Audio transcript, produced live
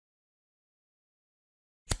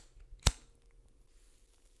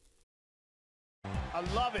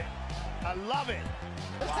I love it. I love it.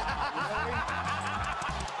 Wow,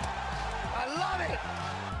 I love it.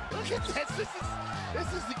 Look at this.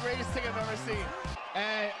 This is the greatest thing I've ever seen.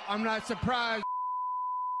 Hey, I'm not surprised.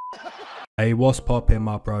 Hey, what's poppin',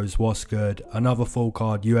 my bros? What's good? Another full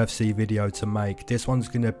card UFC video to make. This one's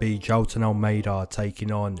gonna be Jailton Almeida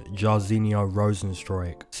taking on Jairzinho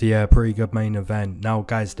Rozenstruik. So yeah, pretty good main event. Now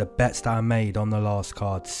guys, the bets that I made on the last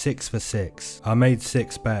card, 6 for 6. I made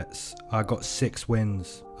 6 bets. I got 6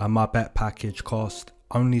 wins. And my bet package cost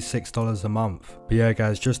only $6 a month. But yeah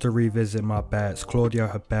guys, just to revisit my bets,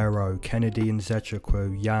 Claudio Ribeiro, Kennedy and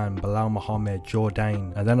Zechiku, Yan, Bilal Muhammad,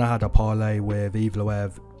 Jourdain, and then I had a parlay with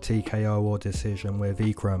Evloev, TKO or decision with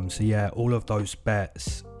Ikram. So yeah, all of those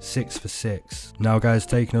bets, 6 for 6. Now guys,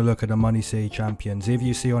 taking a look at the Money City champions, if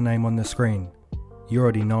you see your name on the screen, you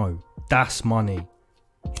already know, that's money.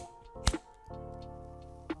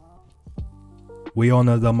 We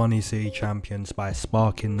honour the Money City champions by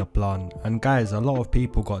sparking the blunt, and guys, a lot of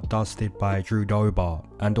people got dusted by Drew Dober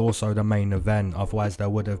and also the main event, otherwise there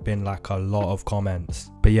would have been like a lot of comments.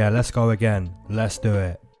 But yeah, let's go again, let's do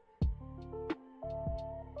it.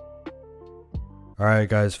 Alright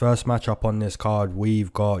guys, first matchup on this card,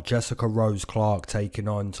 we've got Jessica Rose Clark taking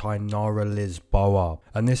on Tainara Lisboa.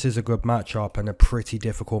 And this is a good matchup and a pretty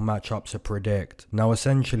difficult matchup to predict. Now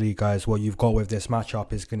essentially guys, what you've got with this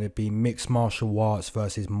matchup is going to be mixed martial arts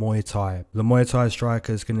versus Muay Thai. The Muay Thai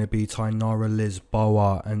striker is going to be Tainara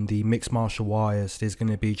Lisboa and the mixed martial artist is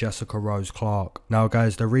going to be Jessica Rose Clark. Now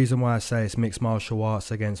guys, the reason why I say it's mixed martial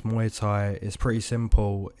arts against Muay Thai is pretty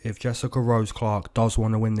simple. If Jessica Rose Clark does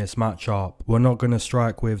want to win this matchup, we're not going to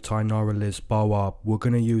strike with Tainara Lisboa. We're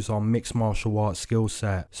going to use our mixed martial arts skill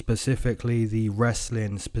set, specifically the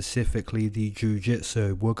wrestling, specifically the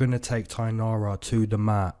jiu-jitsu. We're going to take Tainara to the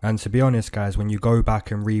mat. And to be honest guys, when you go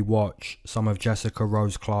back and re-watch some of Jessica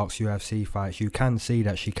Rose Clark's UFC fights, you can see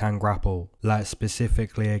that she can grapple. Like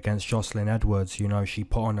specifically against Jocelyn Edwards, you know, she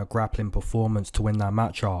put on a grappling performance to win that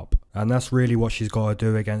matchup. And that's really what she's got to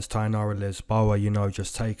do against Tainara Lisboa, you know,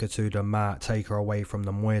 just take her to the mat, take her away from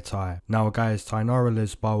the Muay Thai. Now guys, Tainara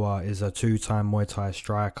Lisboa is a 2-time Muay Thai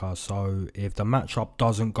striker, so if the matchup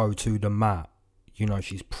doesn't go to the mat, you know,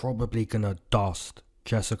 she's probably going to dust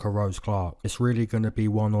Jessica Rose Clark. It's really going to be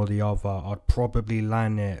one or the other. I'd probably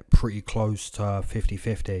land it pretty close to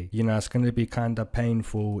 50-50. You know, it's going to be kind of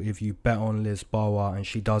painful if you bet on Lisboa and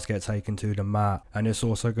she does get taken to the mat. And it's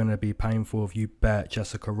also going to be painful if you bet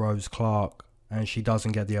Jessica Rose Clark and she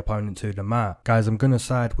doesn't get the opponent to the mat. Guys, I'm going to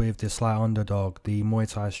side with the slight underdog, the Muay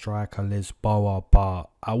Thai striker Lisboa, but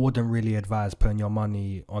I wouldn't really advise putting your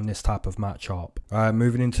money on this type of matchup. Alright,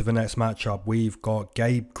 moving into the next matchup, we've got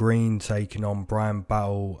Gabe Green taking on Bryan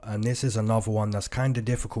Battle, and this is another one that's kind of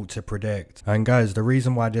difficult to predict. And guys, the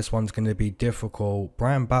reason why this one's going to be difficult,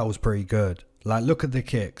 Bryan Battle's pretty good. Like, look at the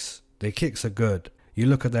kicks. The kicks are good. You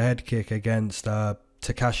look at the head kick against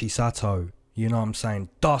Takashi Sato. You know what I'm saying?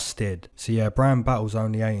 Dusted. So yeah, Bryan Battle's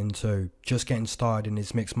only 8-2. Just getting started in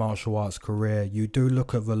his mixed martial arts career. You do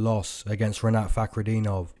look at the loss against Rinat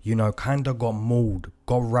Fakhretdinov. You know, kinda got mauled,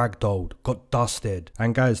 got ragdolled, got dusted.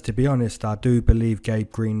 And guys, to be honest, I do believe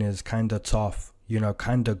Gabe Green is kinda tough. You know,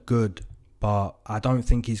 kinda good. But I don't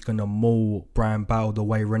think he's going to maul Bryan Battle the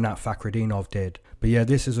way Rinat Fakhretdinov did. But yeah,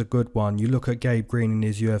 this is a good one. You look at Gabe Green in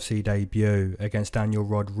his UFC debut against Daniel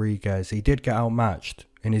Rodriguez. He did get outmatched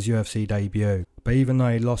in his UFC debut. But even though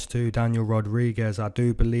he lost to Daniel Rodriguez, I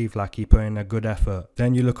do believe like he put in a good effort.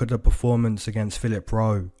 Then you look at the performance against Philip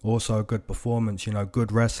Rowe. Also a good performance, you know,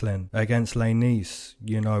 good wrestling. Against Lanise,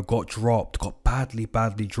 you know, got dropped, got badly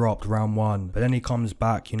dropped round 1. But then he comes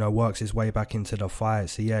back, you know, works his way back into the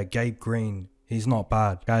fight. So yeah, Gabe Green, he's not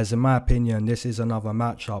bad. Guys, in my opinion, this is another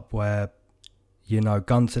matchup where, you know,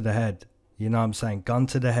 gun to the head. You know what I'm saying? Gun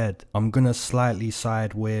to the head. I'm going to slightly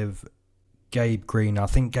side with Gabe Green. I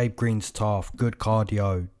think Gabe Green's tough, good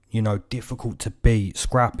cardio, you know, difficult to beat,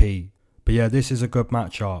 scrappy. But yeah, this is a good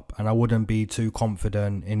matchup and I wouldn't be too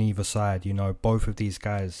confident in either side. You know, both of these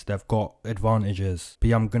guys, they've got advantages. But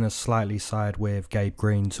yeah, I'm going to slightly side with Gabe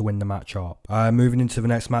Green to win the matchup. Moving into the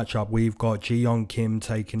next matchup, we've got Yeon Kim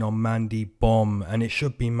taking on Mandy Bohm, and it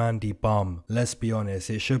should be Mandy Bum. Let's be honest,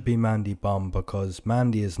 it should be Mandy Bum because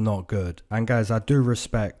Mandy is not good. And guys, I do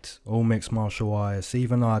respect all mixed martial artists,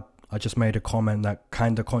 even though I just made a comment that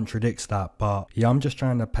kind of contradicts that, but yeah, I'm just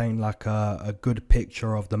trying to paint like a good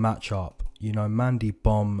picture of the matchup. You know, Mandy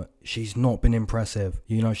Bohm, she's not been impressive.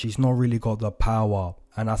 You know, she's not really got the power.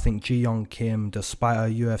 And I think Yeon Kim, despite her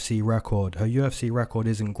UFC record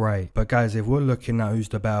isn't great. But guys, if we're looking at who's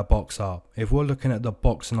the better boxer, if we're looking at the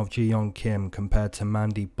boxing of Yeon Kim compared to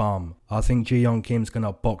Mandy Bohm, I think Yeon Kim's going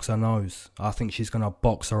to box her nose. I think she's going to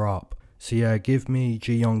box her up. So yeah, give me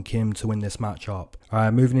Yeon Kim to win this matchup.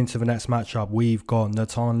 Alright, moving into the next matchup, we've got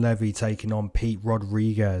Natan Levy taking on Pete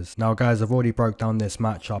Rodriguez. Now guys, I've already broke down this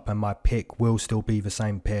matchup and my pick will still be the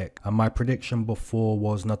same pick. And my prediction before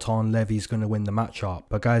was Natan Levy's going to win the matchup.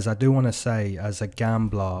 But guys, I do want to say, as a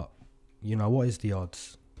gambler, you know, what is the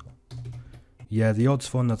odds? Yeah, the odds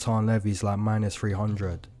for Natan Levy is like minus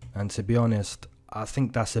 300. And to be honest, I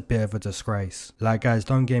think that's a bit of a disgrace. Like guys,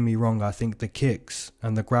 don't get me wrong, I think the kicks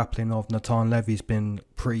and the grappling of Natan Levy's been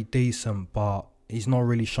pretty decent, but he's not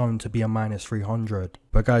really shown to be a minus 300.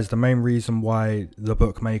 But guys, the main reason why the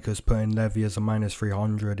bookmakers put in Levy as a minus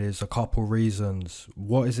 300 is a couple reasons.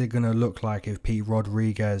 What is it going to look like if Pete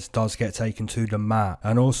Rodriguez does get taken to the mat?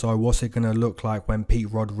 And also, what's it going to look like when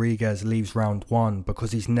Pete Rodriguez leaves round 1?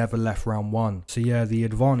 Because he's never left round 1. So yeah, the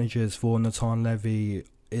advantages for Natan Levy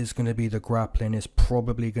is going to be the grappling, it's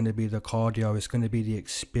probably going to be the cardio, it's going to be the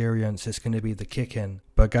experience, it's going to be the kicking.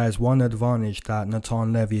 But guys, one advantage that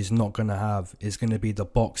Natan Levy is not going to have is going to be the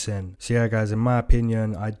boxing. So yeah guys, in my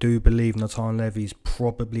opinion, I do believe Natan Levy is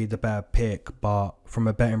probably the better pick, but from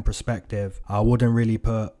a betting perspective, I wouldn't really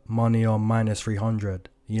put money on minus 300.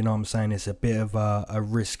 You know what I'm saying? It's a bit of a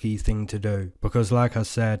risky thing to do. Because like I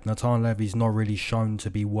said, Natan Levy's not really shown to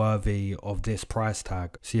be worthy of this price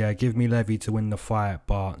tag. So yeah, give me Levy to win the fight,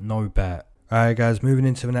 but no bet. Alright guys, moving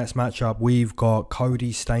into the next matchup, we've got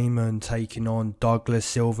Cody Stamann taking on Douglas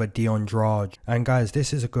Silva de Andrade. And guys,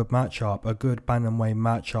 this is a good matchup, a good bantamweight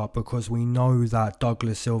matchup, because we know that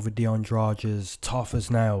Douglas Silva de Andrade is tough as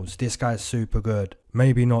nails. This guy's super good.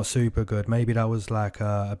 Maybe not super good, maybe that was like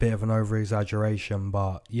a bit of an over exaggeration,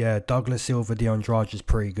 but yeah, Douglas Silva de Andrade is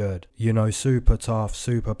pretty good. You know, super tough,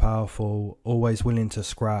 super powerful, always willing to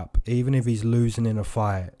scrap. Even if he's losing in a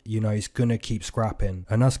fight, you know, he's gonna keep scrapping.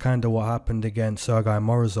 And that's kind of what happened against Sergey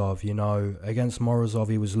Morozov, you know. Against Morozov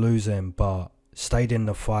he was losing, but stayed in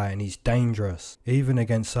the fight and he's dangerous. Even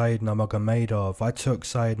against Said Nurmagomedov, I took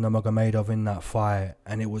Said Nurmagomedov in that fight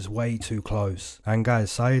and it was way too close. And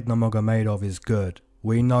guys, Said Nurmagomedov is good.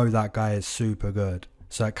 We know that guy is super good.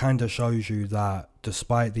 So it kind of shows you that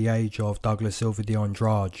despite the age of Douglas Silva de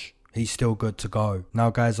Andrade, he's still good to go.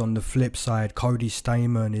 Now guys, on the flip side, Cody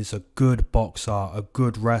Stamann is a good boxer, a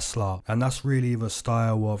good wrestler, and that's really the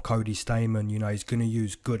style of Cody Stamann. You know, he's going to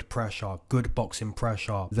use good pressure, good boxing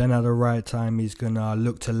pressure. Then at the right time, he's going to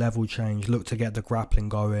look to level change, look to get the grappling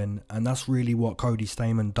going, and that's really what Cody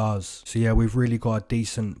Stamann does. So yeah, we've really got a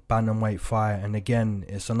decent bantamweight fight, and again,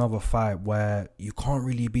 it's another fight where you can't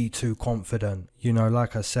really be too confident. You know,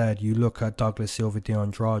 like I said, you look at Douglas Silva de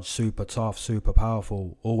Andrade, super tough, super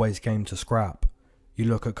powerful, always game to scrap. You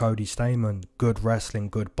look at Cody Stamann, good wrestling,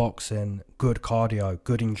 good boxing, good cardio,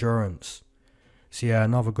 good endurance. So yeah,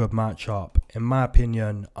 another good matchup. In my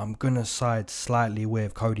opinion, I'm gonna side slightly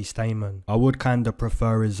with Cody Stamann. I would kind of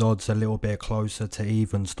prefer his odds a little bit closer to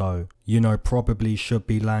evens though. You know, probably should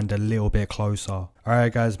be land a little bit closer.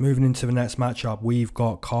 Alright guys, moving into the next matchup, we've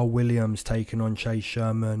got Karl Williams taking on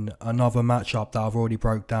Sherman. Another matchup that I've already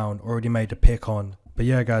broke down, already made a pick on. But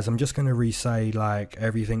yeah guys, I'm just going to re-say like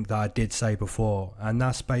everything that I did say before, and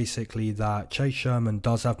that's basically that Sherman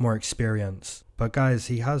does have more experience. But guys,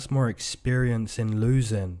 he has more experience in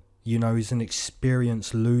losing. You know, he's an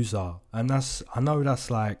experienced loser, and that's, I know that's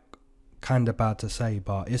like kind of bad to say,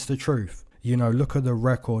 but it's the truth. You know, look at the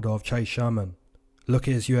record of Sherman. Look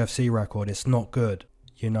at his UFC record, it's not good.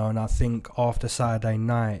 You know, and I think after Saturday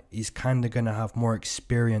night, he's kind of going to have more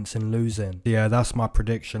experience in losing. Yeah, that's my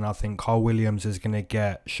prediction. I think Karl Williams is going to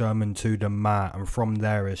get Sherman to the mat, and from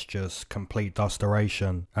there it's just complete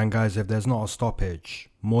dustoration. And guys, if there's not a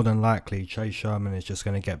stoppage, more than likely Sherman is just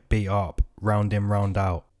going to get beat up, round in, round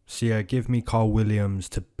out. So yeah, give me Karl Williams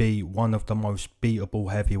to beat one of the most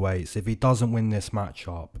beatable heavyweights. If he doesn't win this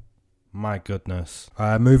matchup, my goodness.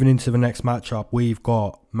 Moving into the next matchup, we've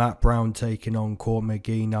got Matt Brown taking on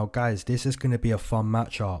McGee. Now guys, this is going to be a fun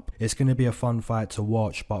matchup. It's going to be a fun fight to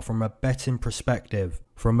watch, but from a betting perspective,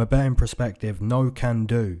 no can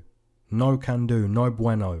do. No can do, no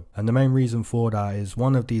bueno. And the main reason for that is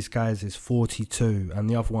one of these guys is 42 and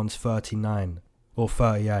the other one's 39. Or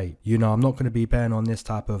 38. You know, I'm not going to be betting on this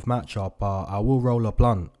type of matchup, but I will roll a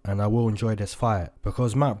blunt and I will enjoy this fight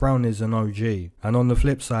because Matt Brown is an OG, and on the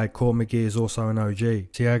flip side, McGee is also an OG.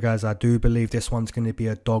 So yeah guys, I do believe this one's going to be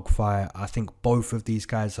a dog fight. I think both of these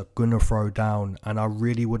guys are going to throw down, and I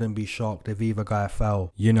really wouldn't be shocked if either guy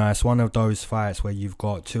fell. You know, it's one of those fights where you've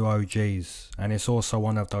got two OGs, and it's also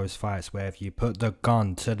one of those fights where if you put the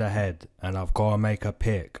gun to the head and I've got to make a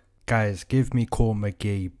pick, guys, give me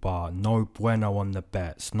McGee, but no bueno on the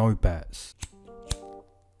bets, no bets.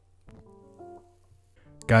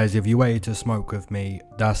 Guys, if you waited to smoke with me,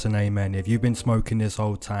 that's an amen. If you've been smoking this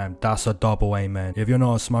whole time, that's a double amen. If you're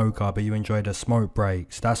not a smoker but you enjoy the smoke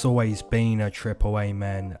breaks, that's always been a triple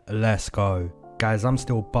amen. Let's go. Guys, I'm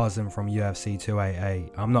still buzzing from UFC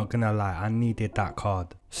 288. I'm not gonna lie, I needed that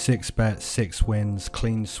card. 6 bets, 6 wins,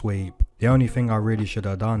 clean sweep. The only thing I really should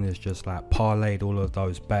have done is just like parlayed all of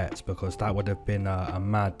those bets, because that would have been a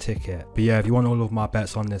mad ticket. But yeah, if you want all of my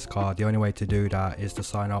bets on this card, the only way to do that is to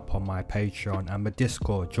sign up on my Patreon and my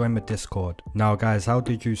Discord. Join my Discord. Now guys, how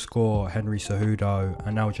did you score Henry Cejudo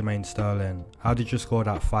and Aljamain Sterling? How did you score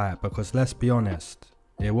that fight? Because let's be honest,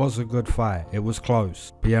 it was a good fight, it was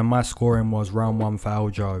close. But yeah, my scoring was round 1 for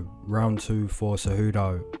Aljo, round 2 for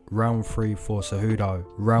Cejudo, round 3 for Cejudo,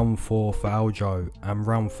 round 4 for Aljo, and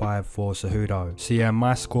round 5 for Cejudo. So yeah,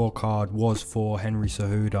 my scorecard was for Henry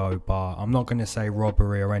Cejudo, but I'm not going to say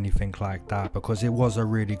robbery or anything like that, because it was a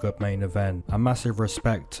really good main event. A massive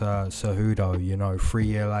respect to Cejudo, you know,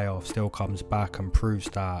 3-year layoff, still comes back and proves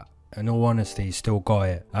that, in all honesty, he still got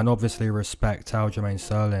it. And obviously respect to Aljamain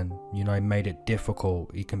Sterling, you know, he made it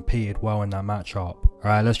difficult. He competed well in that matchup.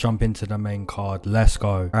 Alright, let's jump into the main card. Let's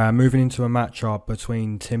go. Alright, moving into a matchup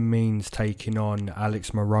between Tim Means taking on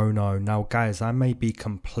Alex Morono. Now guys, I may be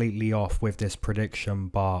completely off with this prediction,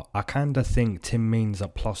 but I kinda think Tim Means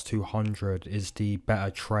at plus 200 is the better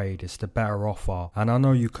trade. It's the better offer. And I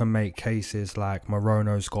know you can make cases like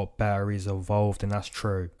Morono's got better, he's evolved, and that's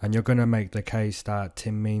true. And you're gonna make the case that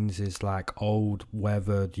Tim Means is like old,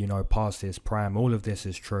 weathered, you know, past his prime. All of this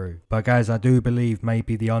is true. But guys, I do believe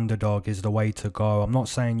maybe the underdog is the way to go. I'm not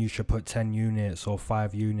saying you should put 10 units or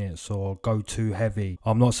 5 units or go too heavy.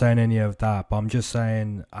 I'm not saying any of that, but I'm just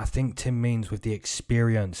saying I think Tim Means with the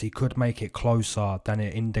experience, he could make it closer than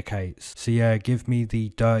it indicates. So yeah, give me the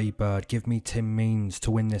dirty bird, give me Tim Means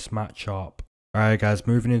to win this matchup. Alright guys,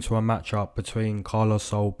 moving into a matchup between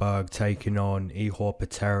Carlos Ulberg taking on Ihor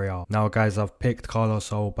Potieria. Now guys, I've picked Carlos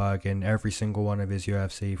Ulberg in every single one of his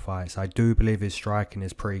UFC fights. I do believe his striking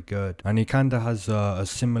is pretty good. And he kinda has a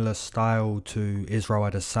similar style to Israel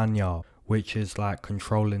Adesanya, which is like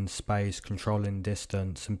controlling space, controlling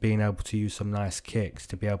distance, and being able to use some nice kicks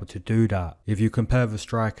to be able to do that. If you compare the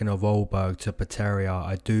striking of Ulberg to Potieria,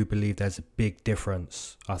 I do believe there's a big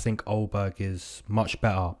difference. I think Ulberg is much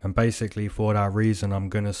better, and basically for that reason I'm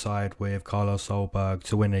going to side with Carlos Ulberg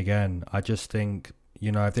to win again. I just think,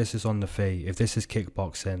 you know, if this is on the feet, if this is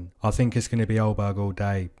kickboxing, I think it's going to be Ulberg all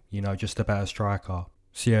day, you know, just a better striker.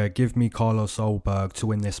 So yeah, give me Carlos Ulberg to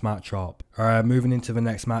win this matchup. Alright, moving into the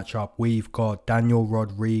next matchup, we've got Daniel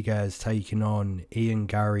Rodriguez taking on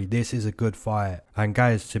Garry. This is a good fight. And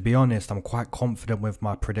guys, to be honest, I'm quite confident with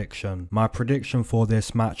my prediction. My prediction for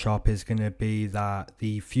this matchup is going to be that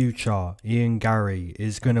the future Garry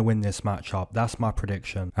is going to win this matchup. That's my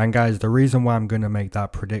prediction. And guys, the reason why I'm going to make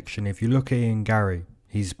that prediction, if you look at Garry,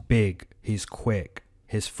 he's big, he's quick.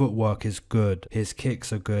 His footwork is good, his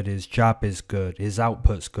kicks are good, his jab is good, his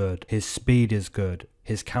output's good, his speed is good,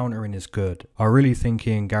 his countering is good. I really think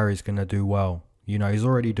Garry's going to do well. You know, he's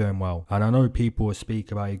already doing well. And I know people will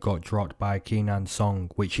speak about he got dropped by Kenan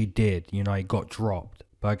Song, which he did. You know, he got dropped.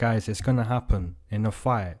 But guys, it's going to happen in a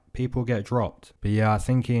fight. People get dropped. But yeah, I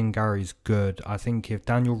think Garry's good. I think if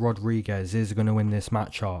Daniel Rodriguez is going to win this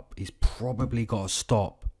matchup, he's probably got to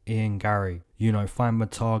stop Garry, you know, find the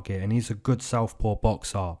target, and he's a good southpaw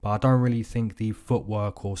boxer, but I don't really think the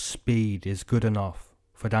footwork or speed is good enough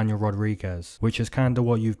for Daniel Rodriguez, which is kind of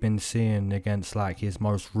what you've been seeing against like his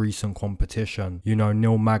most recent competition, you know,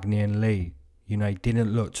 Neil Magny and Lee. You know, he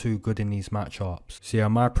didn't look too good in these matchups. So yeah,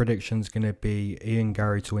 my prediction's going to be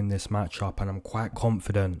Garry to win this matchup, and I'm quite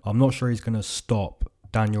confident. I'm not sure he's going to stop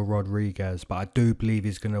Daniel Rodriguez, but I do believe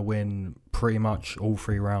he's going to win pretty much all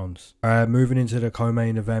 3 rounds. Moving into the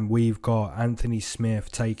co-main event, we've got Anthony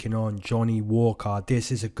Smith taking on Johnny Walker.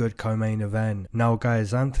 This is a good co-main event. Now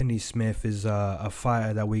guys, Anthony Smith is a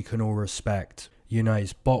fighter that we can all respect. You know,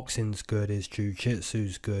 his boxing's good, his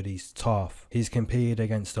jiu-jitsu's good, he's tough. He's competed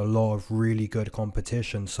against a lot of really good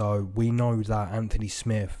competition, so we know that Anthony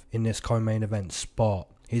Smith in this co-main event spot,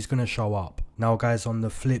 he's going to show up. Now guys, on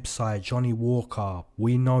the flip side, Johnny Walker,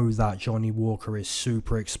 we know that Johnny Walker is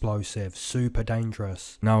super explosive, super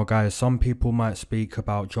dangerous. Now guys, some people might speak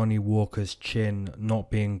about Johnny Walker's chin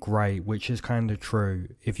not being great, which is kind of true.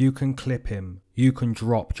 If you can clip him, you can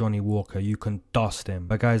drop Johnny Walker, you can dust him.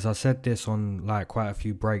 But guys, I said this on like quite a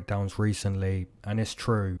few breakdowns recently, and it's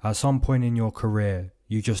true. At some point in your career,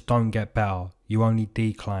 you just don't get better, you only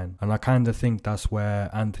decline. And I kind of think that's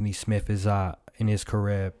where Anthony Smith is at in his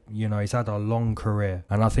career. You know, he's had a long career,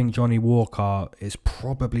 and I think Johnny Walker is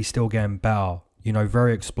probably still getting better. You know,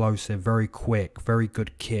 very explosive, very quick, very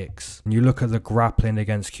good kicks. And you look at the grappling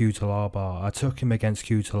against Cutelaba. I took him against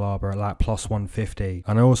Cutelaba at like plus 150.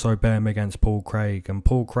 And I also bet him against Paul Craig. And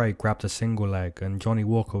Paul Craig grabbed a single leg. And Johnny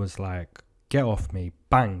Walker was like, get off me.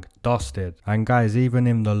 Bang. Dusted. And guys, even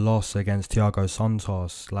in the loss against Thiago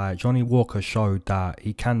Santos, like Johnny Walker showed that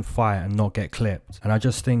he can fight and not get clipped. And I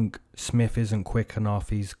just think Smith isn't quick enough.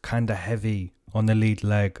 He's kind of heavy on the lead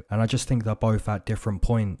leg, and I just think they're both at different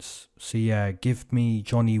points. So yeah, give me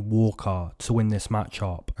Johnny Walker to win this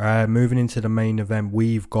matchup. Alright, moving into the main event,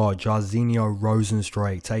 we've got Jairzinho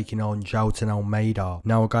Rozenstruik taking on Jailton Almeida.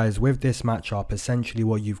 Now guys, with this matchup, essentially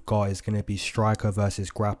what you've got is going to be striker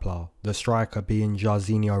versus grappler. The striker being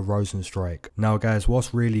Jairzinho Rozenstruik. Now guys,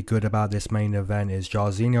 what's really good about this main event is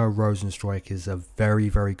Jairzinho Rozenstruik is a very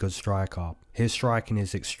good striker. His striking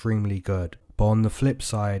is extremely good. But on the flip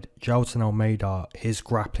side, Jailton Almeida, his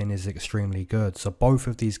grappling is extremely good. So both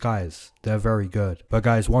of these guys, they're very good. But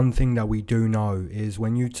guys, one thing that we do know is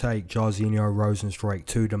when you take Jairzinho Rozenstruik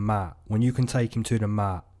to the mat, when you can take him to the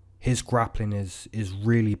mat, his grappling is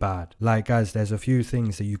really bad. Like guys, there's a few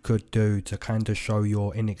things that you could do to kind of show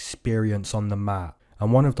your inexperience on the mat.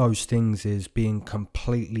 And one of those things is being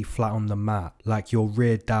completely flat on the mat. Like your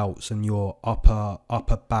rear delts and your upper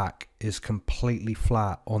back is completely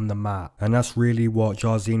flat on the mat. And that's really what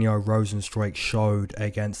Jairzinho Rozenstruik showed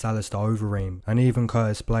against Alistair Overeem. And even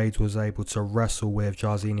Curtis Blades was able to wrestle with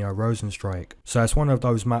Jairzinho Rozenstruik. So it's one of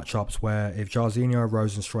those matchups where if Jairzinho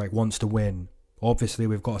Rozenstruik wants to win, obviously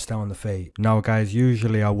we've got to stay on the feet. Now guys,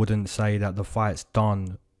 usually I wouldn't say that the fight's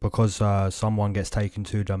done because someone gets taken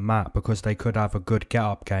to the mat, because they could have a good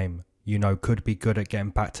get-up game, you know, could be good at getting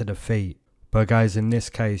back to the feet. But guys, in this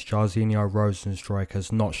case, Jairzinho Rozenstruik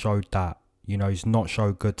has not showed that. You know, he's not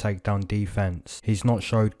showed good takedown defense. He's not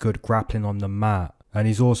showed good grappling on the mat. And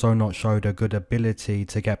he's also not showed a good ability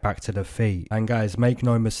to get back to the feet. And guys, make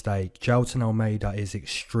no mistake, Jailton Almeida is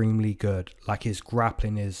extremely good. Like his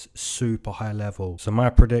grappling is super high level. So my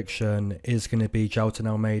prediction is going to be Jailton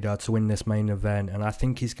Almeida to win this main event. And I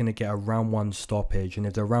think he's going to get a round 1 stoppage. And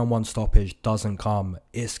if the round 1 stoppage doesn't come,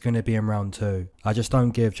 it's going to be in round 2. I just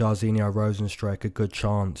don't give Jairzinho Rozenstruik a good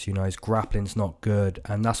chance. You know, his grappling's not good.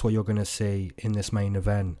 And that's what you're going to see in this main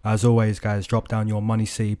event. As always guys, drop down your Money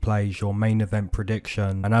City plays, your main event prediction.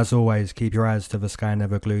 And as always, keep your eyes to the sky,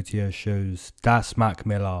 never glued to your shoes. That's Mac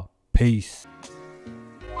Miller. Peace.